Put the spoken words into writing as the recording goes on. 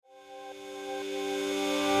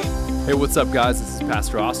Hey, what's up, guys? This is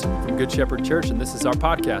Pastor Austin from Good Shepherd Church, and this is our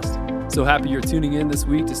podcast. So happy you're tuning in this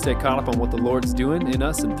week to stay caught up on what the Lord's doing in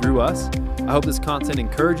us and through us. I hope this content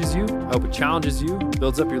encourages you. I hope it challenges you,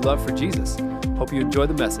 builds up your love for Jesus. Hope you enjoy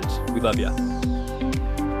the message. We love you.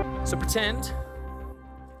 So pretend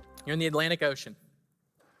you're in the Atlantic Ocean,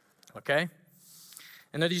 okay?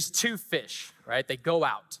 And there are these two fish, right? They go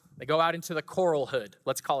out. They go out into the coral hood.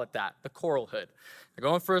 Let's call it that, the coral hood. They're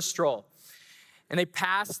going for a stroll. And they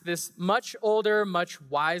pass this much older, much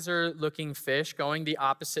wiser looking fish going the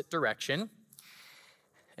opposite direction.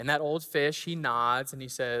 And that old fish, he nods and he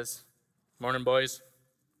says, "Morning, boys.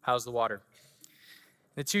 How's the water?"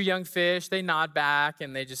 The two young fish, they nod back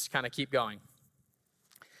and they just kind of keep going.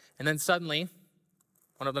 And then suddenly,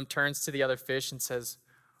 one of them turns to the other fish and says,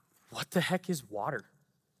 "What the heck is water?"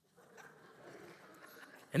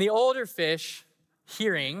 And the older fish,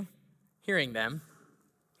 hearing them,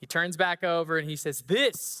 he turns back over and he says,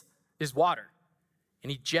 "This is water."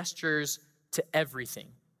 And he gestures to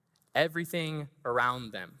everything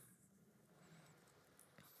around them.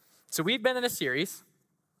 So we've been in a series,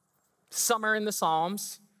 Summer in the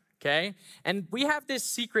Psalms, okay? And we have this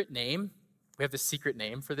secret name. We have this secret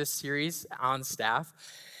name for this series on staff,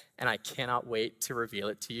 and I cannot wait to reveal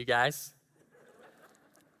it to you guys.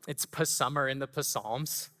 It's Summer in the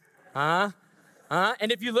Psalms. And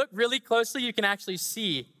if you look really closely, you can actually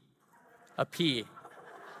see a P.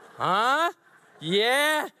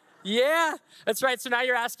 Yeah. That's right. So now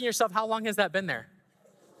you're asking yourself, how long has that been there?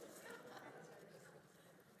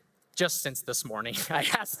 Just since this morning. I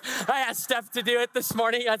asked Steph to do it this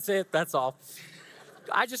morning. That's it. That's all.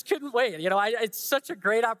 I just couldn't wait. It's such a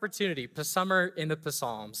great opportunity. Summer in the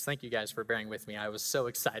Psalms. Thank you guys for bearing with me. I was so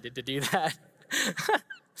excited to do that.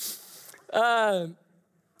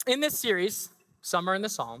 In this series, Summer in the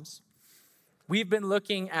Psalms, we've been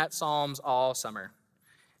looking at Psalms all summer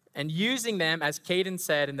and using them, as Caden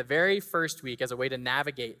said in the very first week, as a way to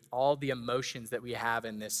navigate all the emotions that we have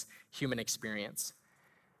in this human experience.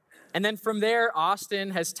 And then from there, Austin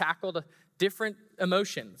has tackled different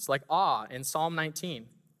emotions like awe in Psalm 19,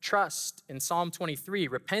 trust in Psalm 23,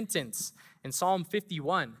 repentance in Psalm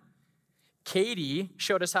 51. Katie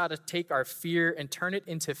showed us how to take our fear and turn it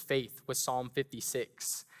into faith with Psalm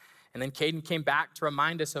 56. And then Caden came back to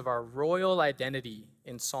remind us of our royal identity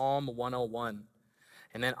in Psalm 101.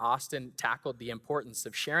 And then Austin tackled the importance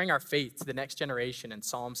of sharing our faith to the next generation in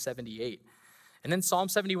Psalm 78. And then Psalm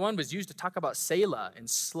 71 was used to talk about Selah and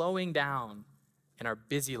slowing down in our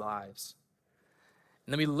busy lives.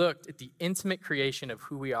 And then we looked at the intimate creation of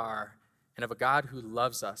who we are and of a God who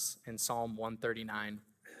loves us in Psalm 139.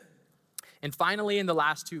 And finally, in the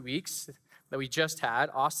last 2 weeks that we just had,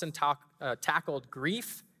 Austin tackled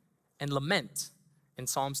grief and lament in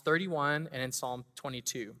Psalms 31 and in Psalm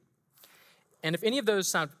 22. And if any of those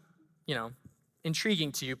sound,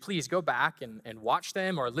 intriguing to you, please go back and watch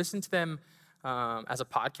them or listen to them as a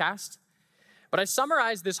podcast. But I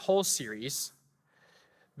summarized this whole series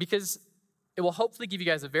because it will hopefully give you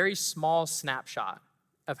guys a very small snapshot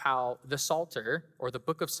of how the Psalter, or the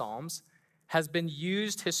book of Psalms, has been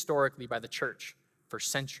used historically by the church for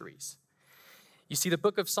centuries. You see, the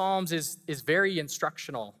book of Psalms is very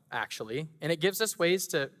instructional, actually, and it gives us ways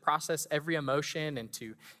to process every emotion and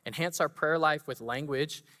to enhance our prayer life with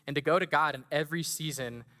language and to go to God in every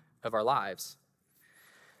season of our lives.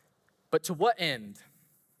 But to what end?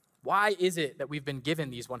 Why is it that we've been given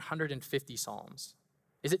these 150 Psalms?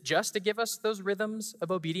 Is it just to give us those rhythms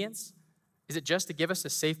of obedience? Is it just to give us a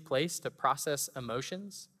safe place to process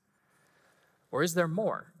emotions? Or is there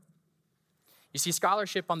more? You see,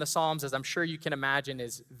 scholarship on the Psalms, as I'm sure you can imagine,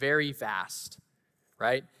 is very vast,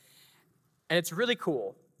 right? And it's really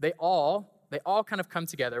cool. They all kind of come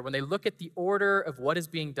together when they look at the order of what is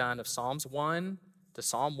being done of Psalms 1 to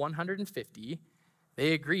Psalm 150.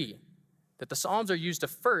 They agree that the Psalms are used to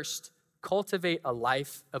first cultivate a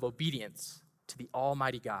life of obedience to the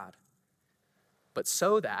Almighty God, but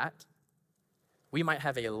so that we might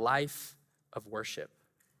have a life of worship.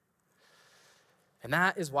 And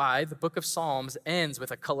that is why the book of Psalms ends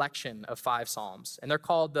with a collection of 5 psalms. And they're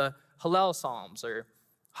called the Hallel Psalms or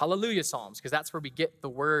Hallelujah Psalms, because that's where we get the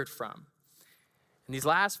word from. And these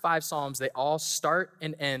last 5 psalms, they all start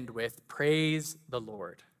and end with praise the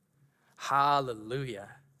Lord. Hallelujah.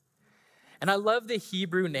 And I love the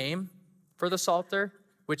Hebrew name for the Psalter,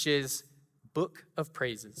 which is Book of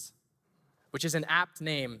Praises, which is an apt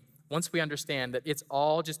name once we understand that it's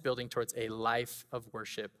all just building towards a life of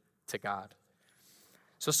worship to God.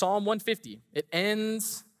 So Psalm 150, it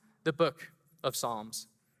ends the book of Psalms.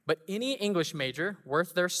 But any English major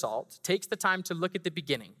worth their salt takes the time to look at the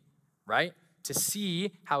beginning, right? To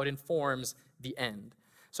see how it informs the end.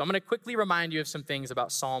 So I'm going to quickly remind you of some things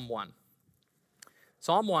about Psalm 1.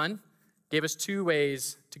 Psalm 1 gave us two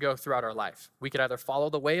ways to go throughout our life. We could either follow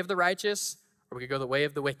the way of the righteous or we could go the way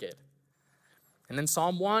of the wicked. And then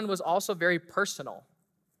Psalm 1 was also very personal.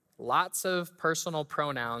 Lots of personal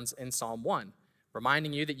pronouns in Psalm 1,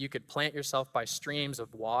 reminding you that you could plant yourself by streams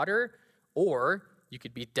of water or you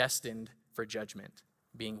could be destined for judgment,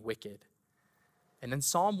 being wicked. And then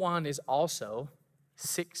Psalm 1 is also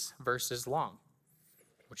 6 verses long,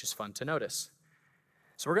 which is fun to notice.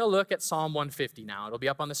 So we're going to look at Psalm 150 now. It'll be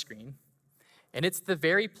up on the screen. And it's the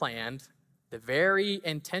very planned, the very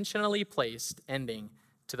intentionally placed ending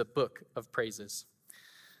to the book of praises.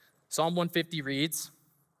 Psalm 150 reads,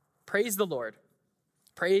 "Praise the Lord.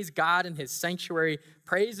 Praise God in his sanctuary.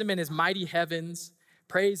 Praise him in his mighty heavens.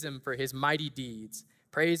 Praise him for his mighty deeds.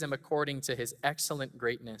 Praise him according to his excellent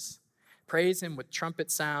greatness. Praise him with trumpet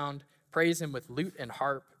sound. Praise him with lute and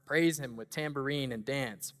harp. Praise him with tambourine and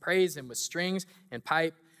dance. Praise him with strings and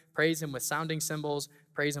pipe. Praise him with sounding cymbals.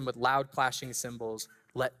 Praise him with loud clashing cymbals.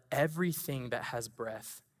 Let everything that has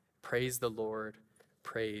breath praise the Lord.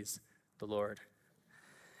 Praise the Lord."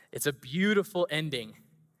 It's a beautiful ending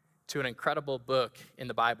to an incredible book in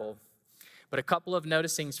the Bible. But a couple of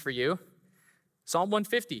noticings for you. Psalm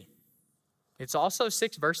 150. It's also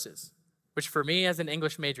 6 verses, which for me as an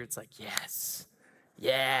English major, it's like, yes.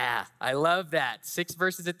 Yeah, I love that. 6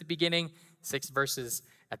 verses at the beginning, 6 verses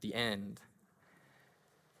at the end.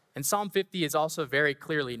 And Psalm 50 is also very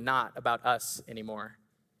clearly not about us anymore,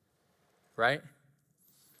 right?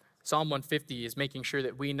 Psalm 150 is making sure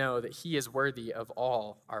that we know that he is worthy of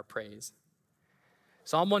all our praise.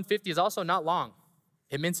 Psalm 150 is also not long.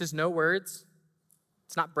 It minces no words.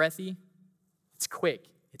 It's not breathy. It's quick.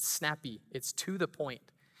 It's snappy. It's to the point.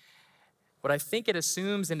 What I think it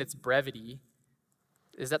assumes in its brevity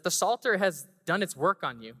is that the Psalter has done its work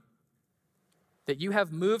on you, that you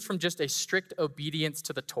have moved from just a strict obedience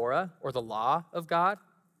to the Torah or the law of God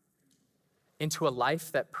into a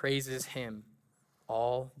life that praises him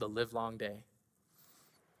all the livelong day.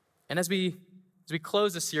 And as we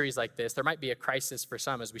close a series like this, there might be a crisis for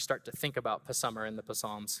some as we start to think about summer and the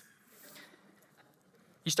Psalms.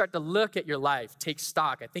 You start to look at your life, take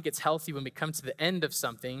stock. I think it's healthy when we come to the end of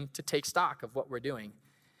something to take stock of what we're doing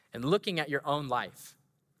and looking at your own life.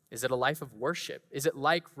 Is it a life of worship? Is it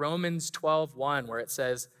like Romans 12:1, where it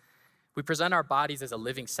says, we present our bodies as a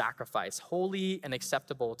living sacrifice, holy and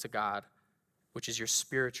acceptable to God, which is your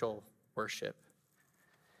spiritual worship?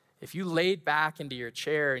 If you laid back into your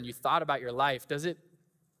chair and you thought about your life, does it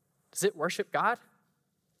worship God?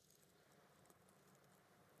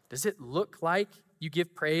 Does it look like you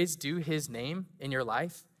give praise due his name in your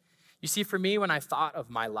life? You see, for me, when I thought of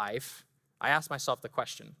my life, I asked myself the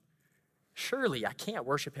question, surely I can't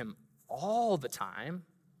worship him all the time,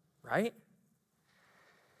 right?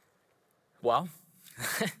 Well,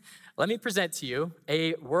 let me present to you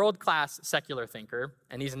a world-class secular thinker,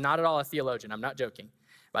 and he's not at all a theologian, I'm not joking,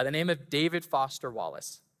 by the name of David Foster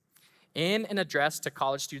Wallace. In an address to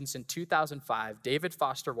college students in 2005, David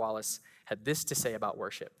Foster Wallace had this to say about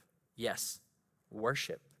worship. Yes,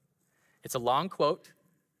 worship. It's a long quote,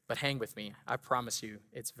 but hang with me. I promise you,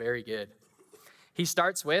 it's very good. He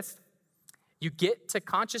starts with, you get to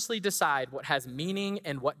consciously decide what has meaning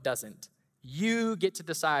and what doesn't. You get to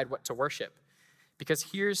decide what to worship.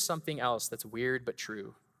 Because here's something else that's weird but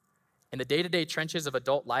true. In the day-to-day trenches of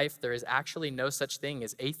adult life, there is actually no such thing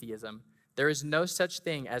as atheism. There is no such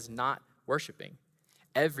thing as not worshiping.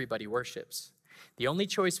 Everybody worships. The only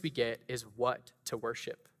choice we get is what to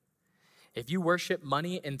worship. If you worship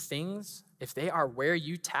money and things, if they are where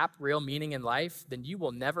you tap real meaning in life, then you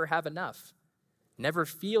will never have enough. Never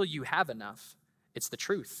feel you have enough. It's the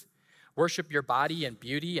truth. Worship your body and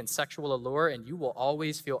beauty and sexual allure, and you will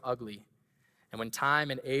always feel ugly. And when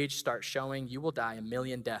time and age start showing, you will die a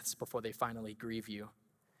million deaths before they finally grieve you.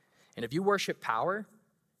 And if you worship power,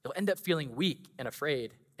 you'll end up feeling weak and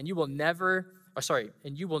afraid, and you will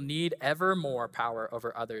need ever more power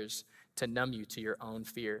over others to numb you to your own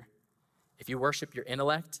fear. If you worship your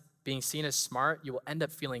intellect, being seen as smart, you will end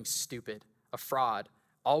up feeling stupid, a fraud,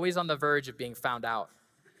 always on the verge of being found out.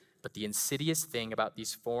 But the insidious thing about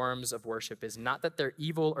these forms of worship is not that they're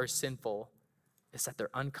evil or sinful, it's that they're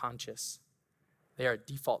unconscious. They are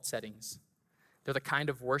default settings. They're the kind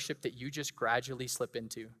of worship that you just gradually slip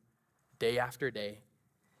into day after day,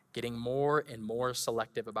 getting more and more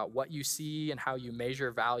selective about what you see and how you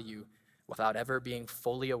measure value without ever being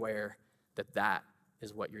fully aware that that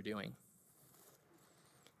is what you're doing.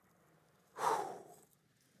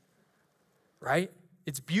 Right?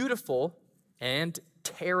 It's beautiful and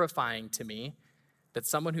terrifying to me that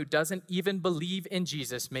someone who doesn't even believe in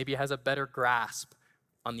Jesus maybe has a better grasp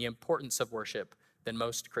on the importance of worship than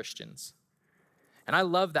most Christians. And I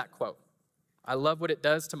love that quote. I love what it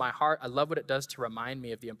does to my heart. I love what it does to remind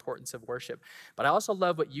me of the importance of worship. But I also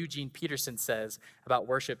love what Eugene Peterson says about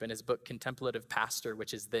worship in his book, Contemplative Pastor,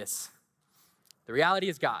 which is this: the reality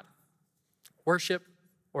is God. Worship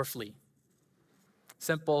or flee.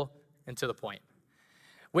 Simple and to the point.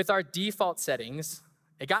 With our default settings,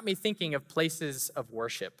 it got me thinking of places of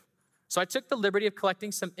worship. So I took the liberty of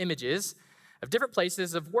collecting some images of different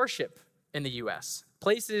places of worship in the U.S.,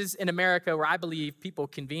 places in America where I believe people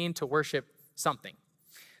convene to worship something.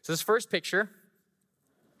 So this first picture,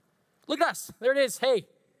 look at us. There it is.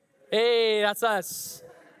 Hey, that's us.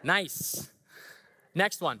 Nice.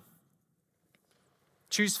 Next one,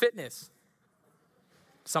 Choose Fitness.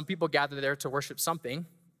 Some people gather there to worship something.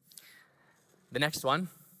 The next one,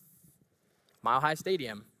 Mile High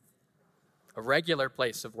Stadium, a regular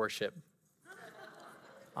place of worship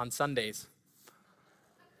on Sundays.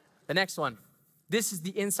 The next one, this is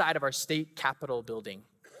the inside of our state capitol building.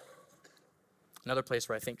 Another place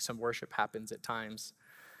where I think some worship happens at times.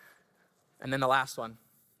 And then the last one,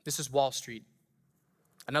 this is Wall Street.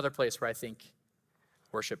 Another place where I think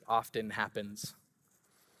worship often happens.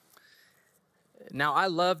 Now, I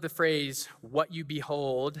love the phrase, what you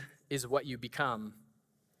behold is what you become.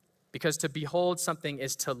 Because to behold something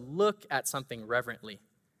is to look at something reverently,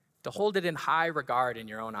 to hold it in high regard in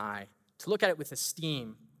your own eye, to look at it with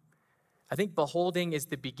esteem. I think beholding is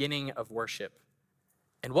the beginning of worship.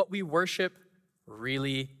 And what we worship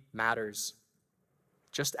really matters.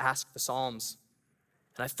 Just ask the Psalms.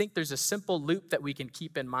 And I think there's a simple loop that we can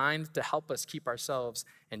keep in mind to help us keep ourselves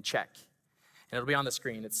in check. And it'll be on the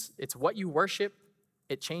screen. It's what you worship,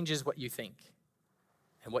 it changes what you think.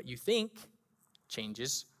 And what you think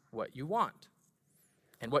changes what you want.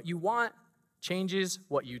 And what you want changes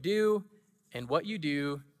what you do. And what you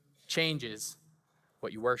do changes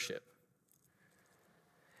what you worship.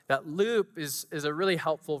 That loop is a really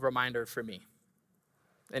helpful reminder for me.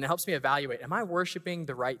 And it helps me evaluate, am I worshiping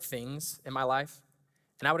the right things in my life?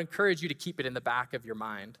 And I would encourage you to keep it in the back of your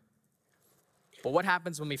mind. But what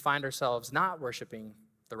happens when we find ourselves not worshiping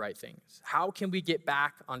the right things? How can we get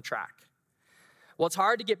back on track? Well, it's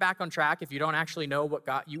hard to get back on track if you don't actually know what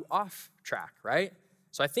got you off track, right?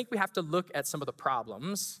 So I think we have to look at some of the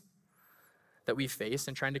problems that we face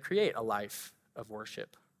in trying to create a life of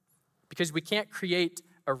worship. Because we can't create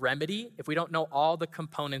a remedy if we don't know all the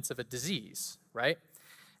components of a disease, right?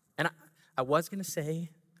 And I was gonna say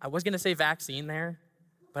vaccine there,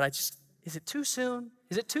 but is it too soon?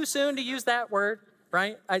 Is it too soon to use that word,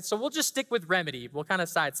 right? So we'll just stick with remedy. We'll kind of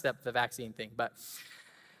sidestep the vaccine thing. But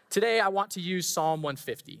today I want to use Psalm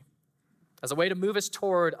 150 as a way to move us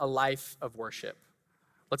toward a life of worship.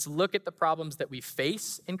 Let's look at the problems that we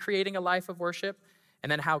face in creating a life of worship,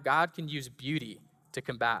 and then how God can use beauty to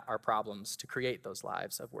combat our problems to create those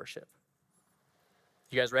lives of worship.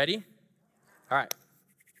 You guys ready? All right.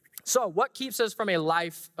 So what keeps us from a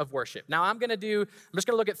life of worship? Now I'm just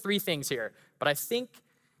gonna look at three things here, but I think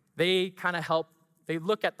they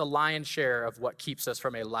look at the lion's share of what keeps us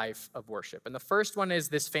from a life of worship. And the first one is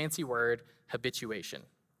this fancy word, habituation.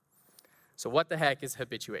 So what the heck is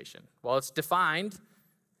habituation? Well, it's defined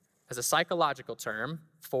as a psychological term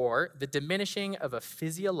for the diminishing of a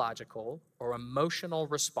physiological or emotional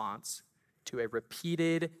response to a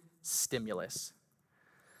repeated stimulus.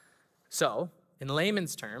 So, in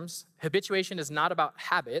layman's terms, habituation is not about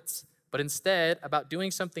habits, but instead about doing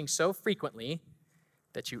something so frequently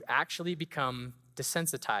that you actually become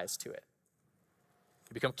desensitized to it.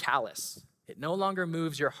 You become callous. It no longer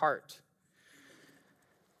moves your heart.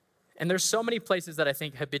 And there's so many places that I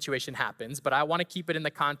think habituation happens, but I want to keep it in the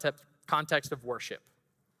context of worship.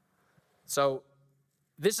 So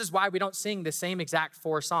this is why we don't sing the same exact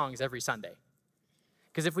 4 songs every Sunday.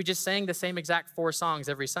 Because if we just sang the same exact 4 songs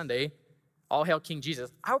every Sunday, All Hail King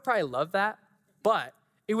Jesus, I would probably love that, but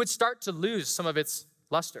it would start to lose some of its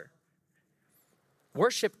luster.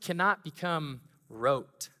 Worship cannot become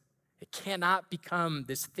rote. It cannot become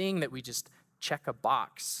this thing that we just check a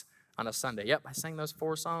box on a Sunday. Yep, I sang those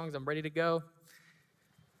 4 songs, I'm ready to go.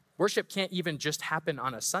 Worship can't even just happen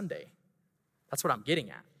on a Sunday. That's what I'm getting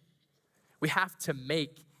at. We have to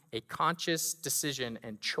make a conscious decision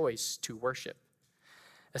and choice to worship,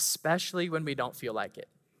 especially when we don't feel like it.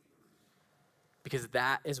 Because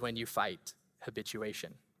that is when you fight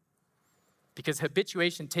habituation. Because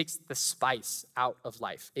habituation takes the spice out of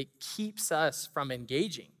life. It keeps us from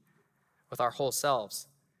engaging with our whole selves.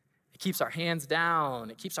 It keeps our hands down.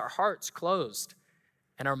 It keeps our hearts closed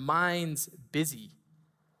and our minds busy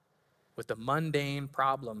with the mundane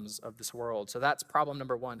problems of this world. So that's problem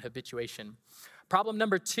number 1, habituation. Problem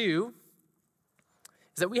number 2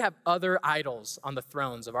 is that we have other idols on the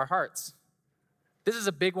thrones of our hearts. This is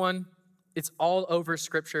a big one. It's all over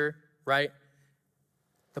Scripture, right?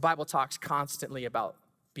 The Bible talks constantly about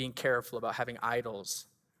being careful about having idols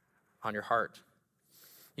on your heart.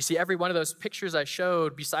 You see, every one of those pictures I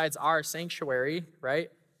showed, besides our sanctuary, right,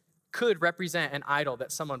 could represent an idol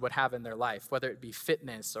that someone would have in their life, whether it be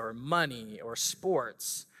fitness or money or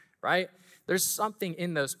sports, right? There's something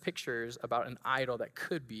in those pictures about an idol that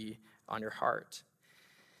could be on your heart.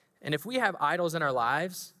 And if we have idols in our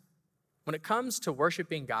lives, when it comes to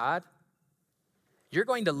worshiping God, you're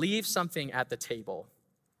going to leave something at the table.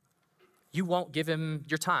 You won't give him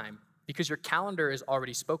your time because your calendar is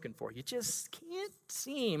already spoken for. You just can't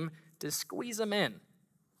seem to squeeze him in.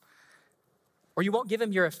 Or you won't give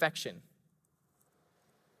him your affection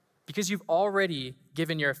because you've already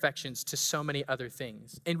given your affections to so many other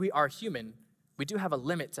things. And we are human. We do have a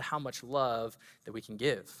limit to how much love that we can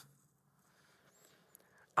give.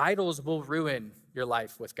 Idols will ruin your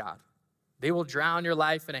life with God. They will drown your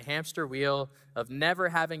life in a hamster wheel of never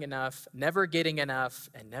having enough, never getting enough,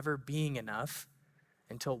 and never being enough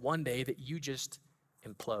until one day that you just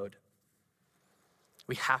implode.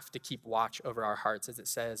 We have to keep watch over our hearts, as it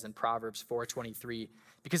says in Proverbs 4:23,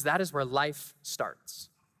 because that is where life starts.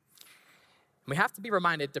 We have to be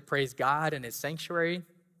reminded to praise God in his sanctuary,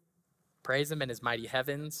 praise him in his mighty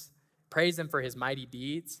heavens, praise him for his mighty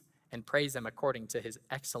deeds, and praise him according to his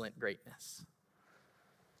excellent greatness.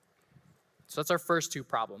 So that's our first two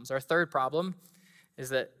problems. Our third problem is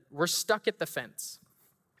that we're stuck at the fence.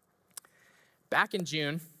 Back in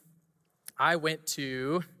June, I went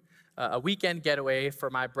to a weekend getaway for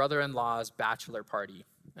my brother-in-law's bachelor party.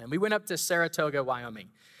 And we went up to Saratoga, Wyoming.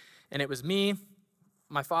 And it was me,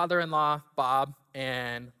 my father-in-law, Bob,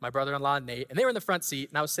 and my brother-in-law, Nate. And they were in the front seat,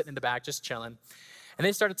 and I was sitting in the back just chilling. And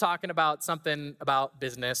they started talking about something about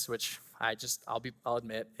business, which I'll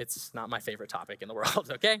admit, it's not my favorite topic in the world,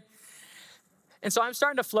 okay? And so I'm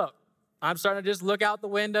starting to float. I'm starting to just look out the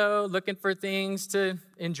window, looking for things to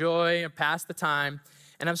enjoy and pass the time.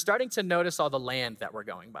 And I'm starting to notice all the land that we're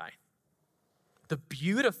going by. The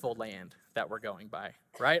beautiful land that we're going by,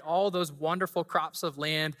 right? All those wonderful crops of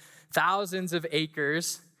land, thousands of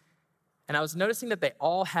acres. And I was noticing that they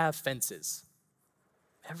all have fences.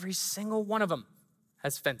 Every single one of them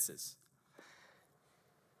has fences.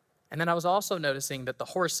 And then I was also noticing that the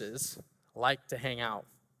horses like to hang out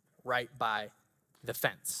right by the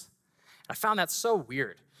fence. I found that so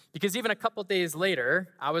weird because even a couple days later,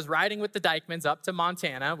 I was riding with the Dykmans up to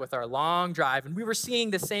Montana with our long drive, and we were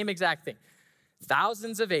seeing the same exact thing.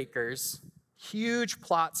 Thousands of acres, huge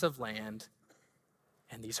plots of land,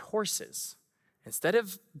 and these horses. Instead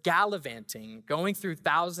of gallivanting, going through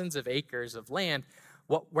thousands of acres of land,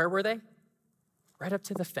 where were they? Right up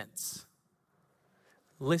to the fence.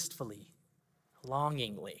 Listfully,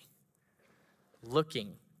 longingly,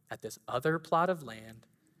 looking at this other plot of land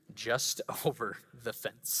just over the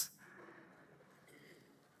fence,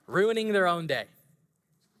 ruining their own day.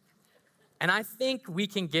 And I think we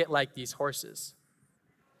can get like these horses.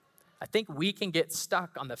 I think we can get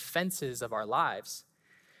stuck on the fences of our lives.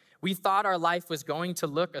 We thought our life was going to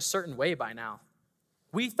look a certain way by now.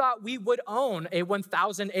 We thought we would own a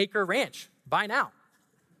 1,000-acre ranch by now.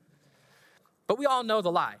 But we all know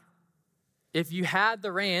the lie. If you had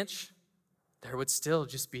the ranch, there would still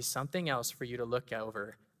just be something else for you to look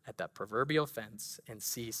over at that proverbial fence and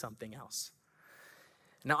see something else.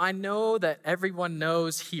 Now, I know that everyone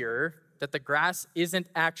knows here that the grass isn't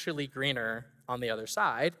actually greener on the other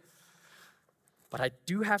side, but I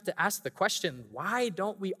do have to ask the question, why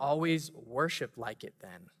don't we always worship like it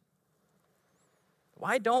then?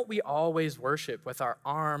 Why don't we always worship with our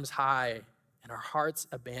arms high and our hearts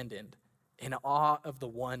abandoned in awe of the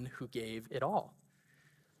one who gave it all?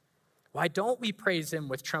 Why don't we praise him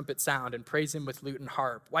with trumpet sound and praise him with lute and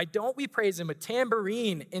harp? Why don't we praise him with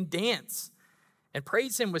tambourine and dance and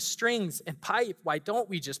praise him with strings and pipe? Why don't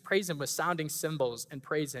we just praise him with sounding cymbals and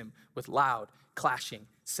praise him with loud, clashing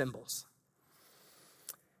cymbals?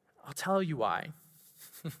 I'll tell you why.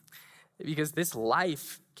 Because this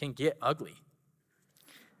life can get ugly.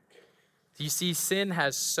 You see, sin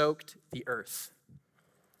has soaked the earth.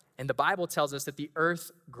 And the Bible tells us that the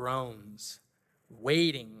earth groans,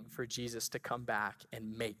 waiting for Jesus to come back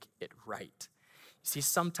and make it right. You see,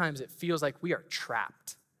 sometimes it feels like we are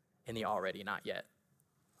trapped in the already not yet,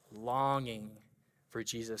 longing for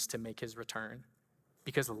Jesus to make his return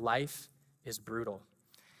because life is brutal.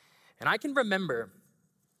 And I can remember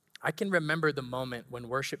the moment when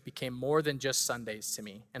worship became more than just Sundays to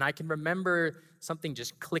me. And I can remember something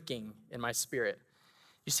just clicking in my spirit.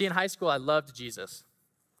 You see, in high school, I loved Jesus.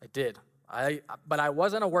 I did. But I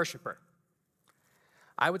wasn't a worshiper.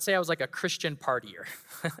 I would say I was like a Christian partier.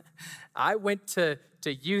 I went to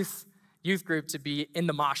youth group to be in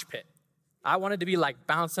the mosh pit. I wanted to be like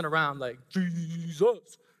bouncing around like,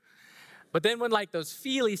 Jesus. But then when like those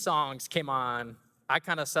feely songs came on, I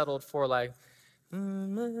kind of settled for like, this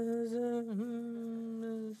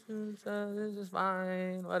is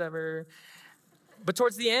fine, whatever. But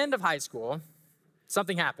towards the end of high school,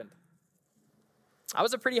 something happened. I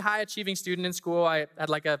was a pretty high achieving student in school. I had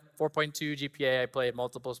like a 4.2 GPA. I played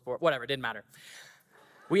multiple sports, whatever, it didn't matter.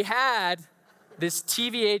 We had this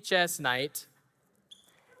TVHS night,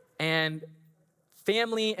 and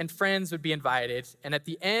family and friends would be invited. And at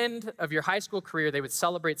the end of your high school career, they would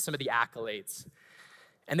celebrate some of the accolades.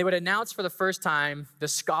 And they would announce for the first time the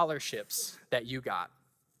scholarships that you got.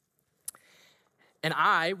 And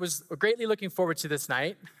I was greatly looking forward to this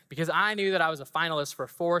night because I knew that I was a finalist for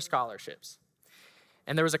 4 scholarships.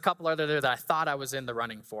 And there was a couple other there that I thought I was in the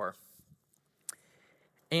running for.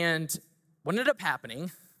 And what ended up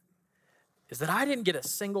happening is that I didn't get a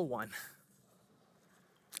single one.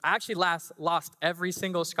 I actually lost every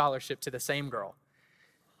single scholarship to the same girl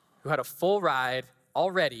who had a full ride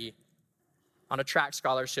already on a track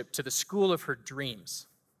scholarship to the school of her dreams.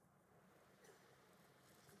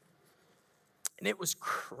 And it was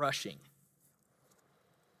crushing.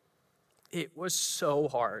 It was so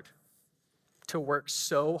hard to work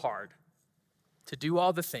so hard to do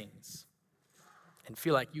all the things and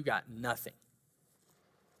feel like you got nothing.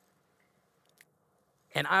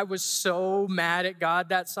 And I was so mad at God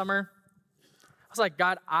that summer. I was like,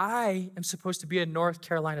 God, I am supposed to be a North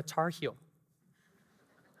Carolina Tar Heel.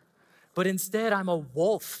 But instead, I'm a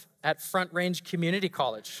wolf at Front Range Community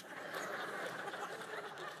College.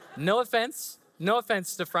 No offense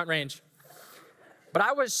to Front Range. But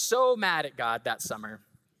I was so mad at God that summer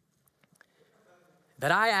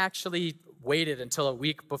that I actually waited until a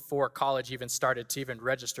week before college even started to even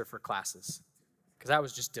register for classes because I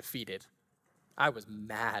was just defeated. I was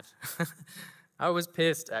mad. I was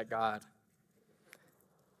pissed at God.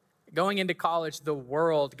 Going into college, the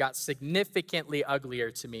world got significantly uglier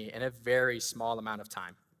to me in a very small amount of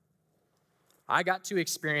time. I got to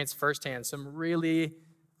experience firsthand some really,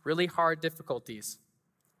 really hard difficulties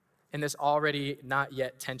in this already not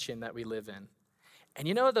yet tension that we live in. And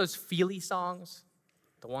you know those feely songs?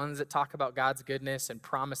 The ones that talk about God's goodness and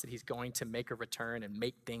promise that he's going to make a return and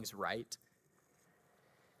make things right?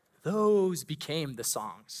 Those became the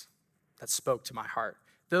songs that spoke to my heart.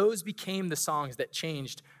 Those became the songs that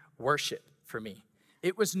changed worship for me.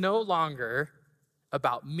 It was no longer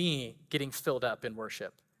about me getting filled up in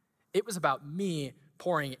worship. It was about me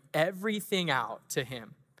pouring everything out to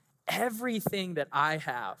him, everything that I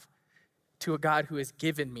have to a God who has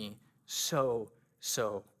given me so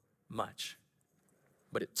much.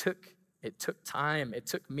 But it took time. It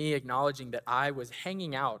took me acknowledging that I was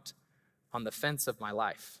hanging out on the fence of my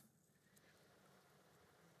life.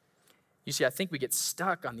 You see, I think we get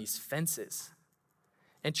stuck on these fences.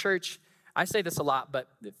 In church, I say this a lot, but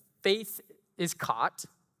faith is caught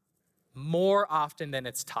more often than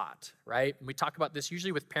it's taught, right? We talk about this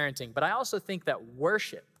usually with parenting, but I also think that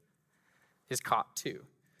worship is caught too.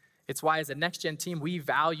 It's why as a next-gen team, we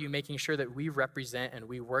value making sure that we represent and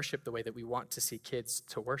we worship the way that we want to see kids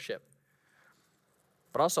to worship.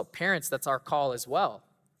 But also parents, that's our call as well,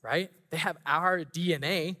 right? They have our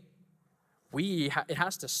DNA. It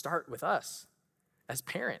has to start with us as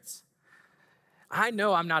parents. I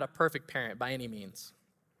know I'm not a perfect parent by any means,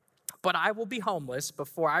 but I will be homeless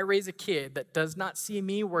before I raise a kid that does not see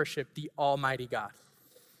me worship the Almighty God,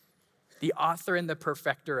 the author and the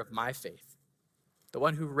perfecter of my faith, the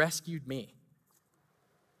one who rescued me,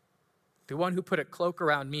 the one who put a cloak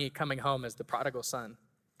around me coming home as the prodigal son,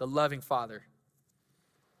 the loving father.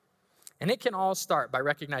 And it can all start by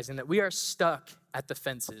recognizing that we are stuck at the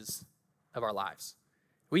fences of our lives.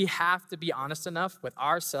 We have to be honest enough with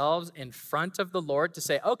ourselves in front of the Lord to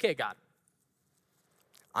say, okay, God,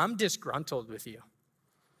 I'm disgruntled with you.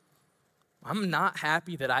 I'm not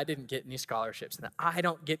happy that I didn't get any scholarships and that I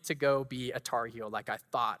don't get to go be a Tar Heel like I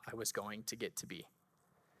thought I was going to get to be.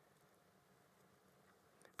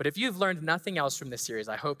 But if you've learned nothing else from this series,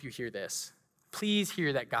 I hope you hear this. Please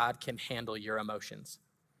hear that God can handle your emotions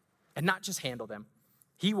and not just handle them.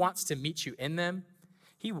 He wants to meet you in them.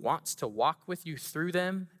 He wants to walk with you through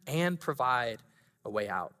them and provide a way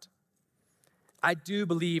out. I do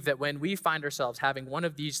believe that when we find ourselves having one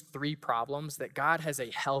of these 3 problems, that God has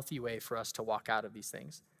a healthy way for us to walk out of these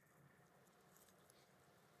things.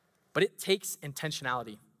 But it takes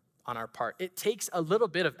intentionality on our part. It takes a little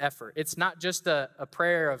bit of effort. It's not just a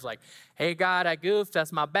prayer of like, hey, God, I goofed.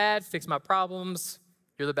 That's my bad. Fix my problems.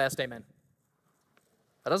 You're the best. Amen.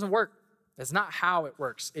 That doesn't work. That's not how it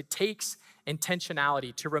works. It takes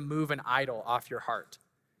intentionality to remove an idol off your heart.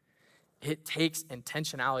 It takes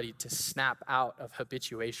intentionality to snap out of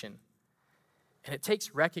habituation. And it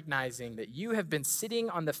takes recognizing that you have been sitting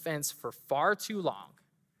on the fence for far too long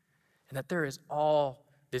and that there is all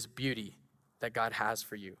this beauty that God has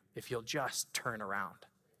for you if you'll just turn around.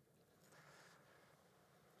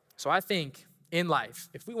 So I think in life,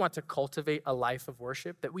 if we want to cultivate a life of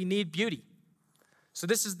worship, that we need beauty. So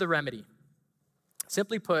this is the remedy.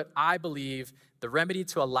 Simply put, I believe the remedy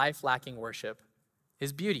to a life lacking worship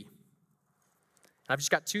is beauty. And I've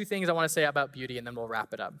just got two things I want to say about beauty, and then we'll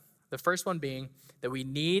wrap it up. The first one being that we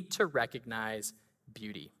need to recognize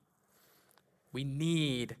beauty. We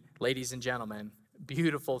need, ladies and gentlemen,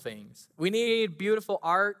 beautiful things. We need beautiful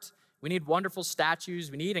art. We need wonderful statues.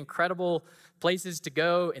 We need incredible places to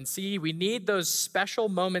go and see. We need those special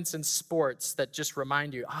moments in sports that just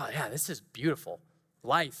remind you, oh yeah, this is beautiful.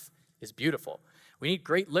 Life is beautiful. We need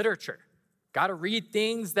great literature. Got to read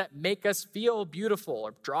things that make us feel beautiful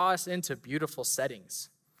or draw us into beautiful settings.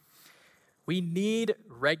 We need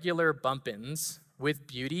regular bump-ins with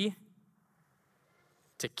beauty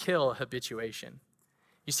to kill habituation.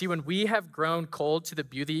 You see, when we have grown cold to the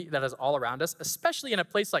beauty that is all around us, especially in a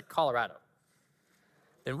place like Colorado,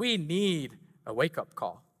 then we need a wake-up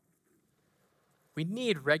call. We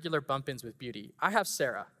need regular bump-ins with beauty. I have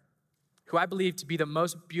Sarah, who I believe to be the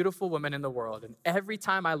most beautiful woman in the world, and every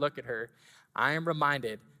time I look at her, I am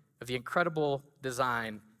reminded of the incredible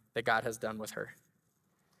design that God has done with her.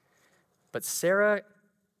 But Sarah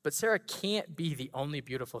can't be the only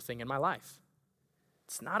beautiful thing in my life.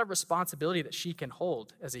 It's not a responsibility that she can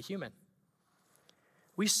hold as a human.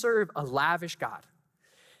 We serve a lavish God,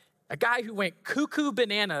 a guy who went cuckoo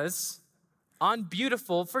bananas on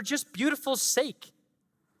beautiful for just beautiful's sake.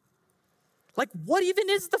 Like, what even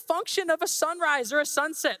is the function of a sunrise or a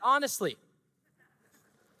sunset, honestly?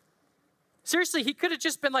 Seriously, he could have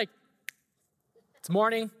just been like, it's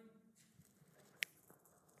morning,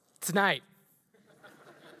 it's night.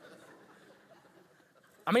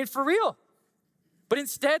 I mean, for real. But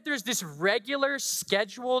instead, there's this regular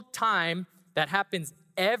scheduled time that happens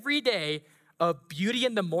every day of beauty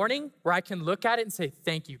in the morning where I can look at it and say,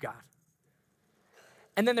 thank you, God.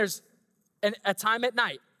 And then there's a time at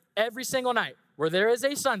night, every single night, where there is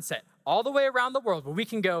a sunset all the way around the world where we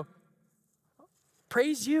can go,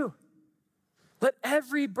 praise you. Let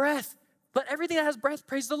everything that has breath,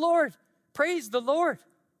 praise the Lord. Praise the Lord.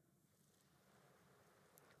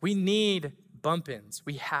 We need bump-ins.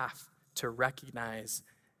 We have to recognize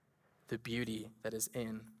the beauty that is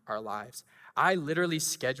in our lives. I literally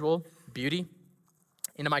schedule beauty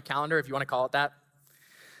into my calendar, if you want to call it that.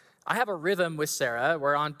 I have a rhythm with Sarah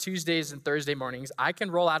where on Tuesdays and Thursday mornings, I can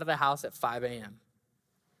roll out of the house at 5 a.m.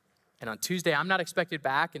 And on Tuesday, I'm not expected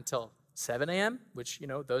back until 7 a.m., which,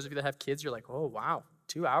 those of you that have kids, you're like, oh, wow,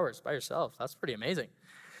 2 hours by yourself. That's pretty amazing.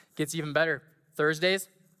 Gets even better. Thursdays,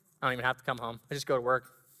 I don't even have to come home. I just go to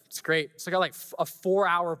work. It's great. So I got like a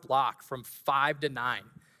 4-hour block from 5 to 9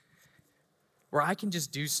 where I can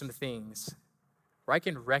just do some things, where I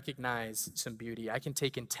can recognize some beauty. I can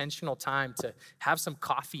take intentional time to have some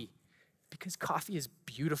coffee because coffee is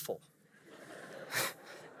beautiful.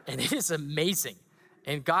 And it is amazing.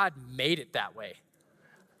 And God made it that way.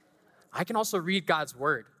 I can also read God's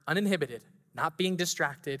word, uninhibited, not being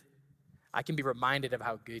distracted. I can be reminded of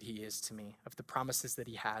how good he is to me, of the promises that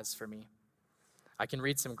he has for me. I can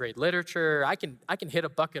read some great literature. I can hit a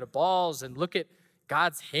bucket of balls and look at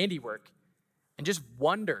God's handiwork and just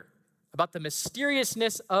wonder about the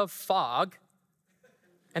mysteriousness of fog.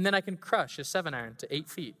 And then I can crush a 7-iron to 8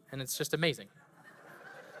 feet, and it's just amazing.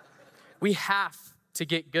 We have to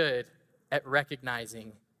get good at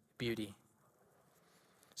recognizing beauty.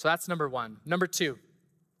 So that's number one. Number two,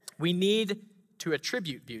 we need to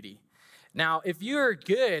attribute beauty. Now, if you're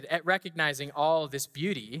good at recognizing all this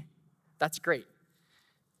beauty, that's great.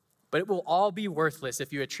 But it will all be worthless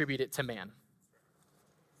if you attribute it to man.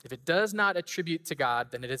 If it does not attribute to God,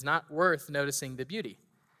 then it is not worth noticing the beauty.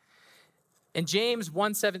 In James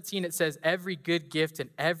 1:17, it says, every good gift and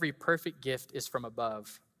every perfect gift is from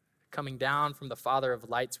above, coming down from the Father of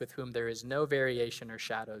lights, with whom there is no variation or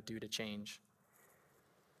shadow due to change.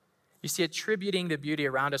 You see, attributing the beauty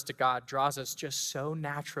around us to God draws us just so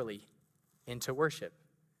naturally into worship.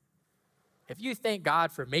 If you thank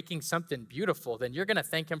God for making something beautiful, then you're going to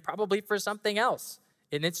thank him probably for something else.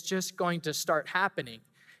 And it's just going to start happening.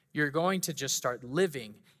 You're going to just start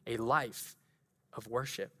living a life of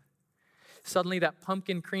worship. Suddenly that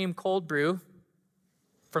pumpkin cream cold brew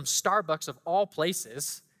from Starbucks of all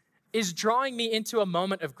places is drawing me into a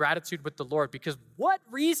moment of gratitude with the Lord, because what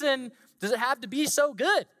reason does it have to be so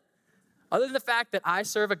good? Other than the fact that I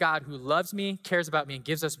serve a God who loves me, cares about me, and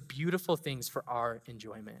gives us beautiful things for our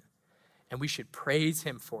enjoyment. And we should praise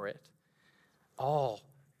him for it all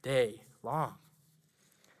day long.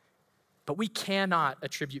 But we cannot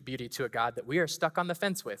attribute beauty to a God that we are stuck on the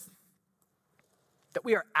fence with, that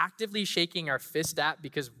we are actively shaking our fist at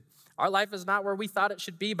because our life is not where we thought it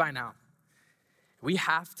should be by now. We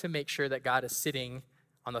have to make sure that God is sitting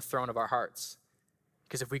on the throne of our hearts.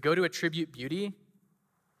 Because if we go to attribute beauty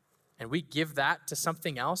and we give that to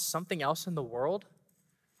something else in the world,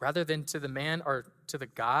 rather than to the man or to the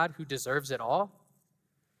God who deserves it all,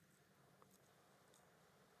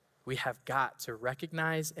 we have got to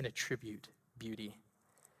recognize and attribute beauty.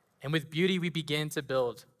 And with beauty, we begin to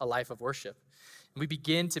build a life of worship. And we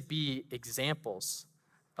begin to be examples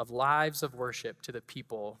of lives of worship to the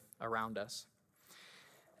people around us.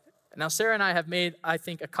 Now, Sarah and I have made, I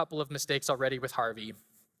think, a couple of mistakes already with Harvey.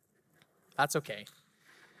 That's okay.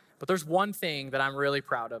 But there's one thing that I'm really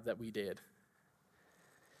proud of that we did.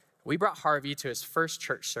 We brought Harvey to his first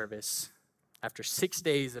church service after 6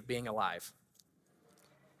 days of being alive.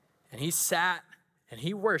 And he sat and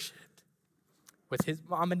he worshiped with his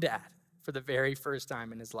mom and dad for the very first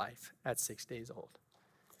time in his life at 6 days old.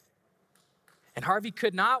 And Harvey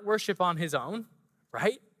could not worship on his own,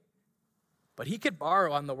 right? But he could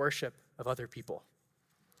borrow on the worship of other people.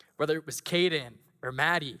 Whether it was Caden or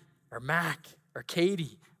Maddie or Mac or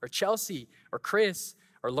Katie or Chelsea or Chris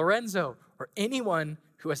or Lorenzo or anyone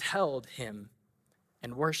who has held him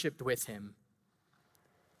and worshiped with him,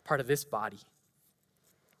 part of this body.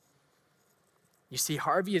 You see,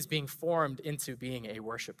 Harvey is being formed into being a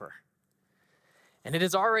worshiper. And it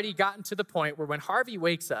has already gotten to the point where when Harvey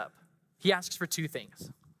wakes up, he asks for two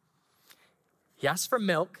things. He asks for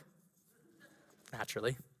milk,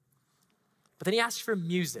 naturally, but then he asks for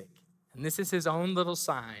music. And this is his own little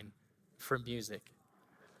sign for music.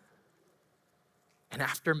 And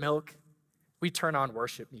after milk, we turn on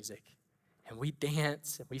worship music. And we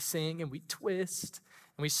dance, and we sing, and we twist,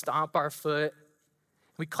 and we stomp our foot,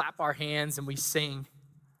 and we clap our hands, and we sing.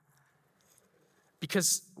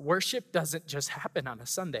 Because worship doesn't just happen on a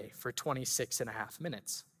Sunday for 26 and a half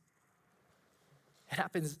minutes. It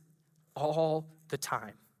happens all the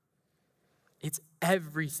time. It's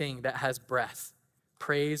everything that has breath.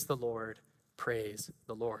 Praise the Lord, praise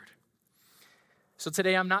the Lord. So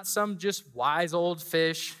today I'm not some just wise old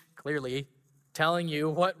fish, clearly, telling you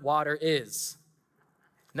what water is.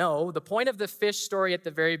 No, the point of the fish story at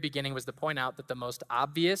the very beginning was to point out that the most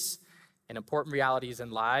obvious and important realities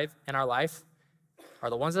in our life are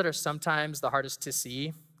the ones that are sometimes the hardest to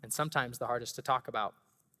see and sometimes the hardest to talk about.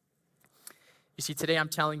 You see, today I'm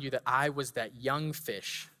telling you that I was that young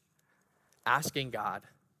fish asking God,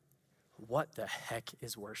 what the heck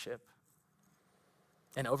is worship?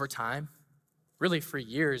 And over time, really for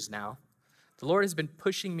years now, the Lord has been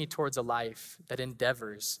pushing me towards a life that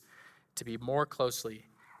endeavors to be more closely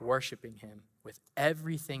worshiping him with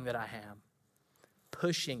everything that I am,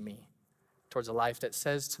 pushing me towards a life that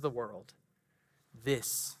says to the world,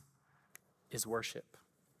 this is worship.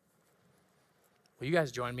 Will you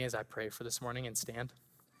guys join me as I pray for this morning and stand?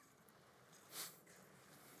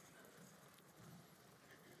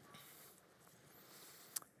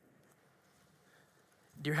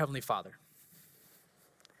 Dear Heavenly Father,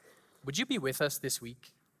 would you be with us this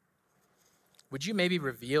week? Would you maybe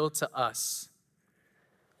reveal to us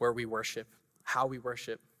where we worship, how we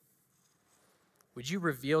worship? Would you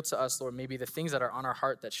reveal to us, Lord, maybe the things that are on our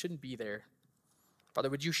heart that shouldn't be there? Father,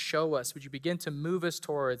 would you show us, would you begin to move us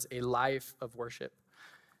towards a life of worship?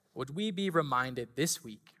 Would we be reminded this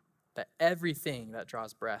week that everything that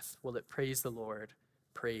draws breath, will it praise the Lord,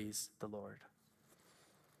 praise the Lord.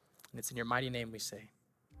 And it's in your mighty name we say,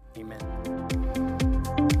 amen.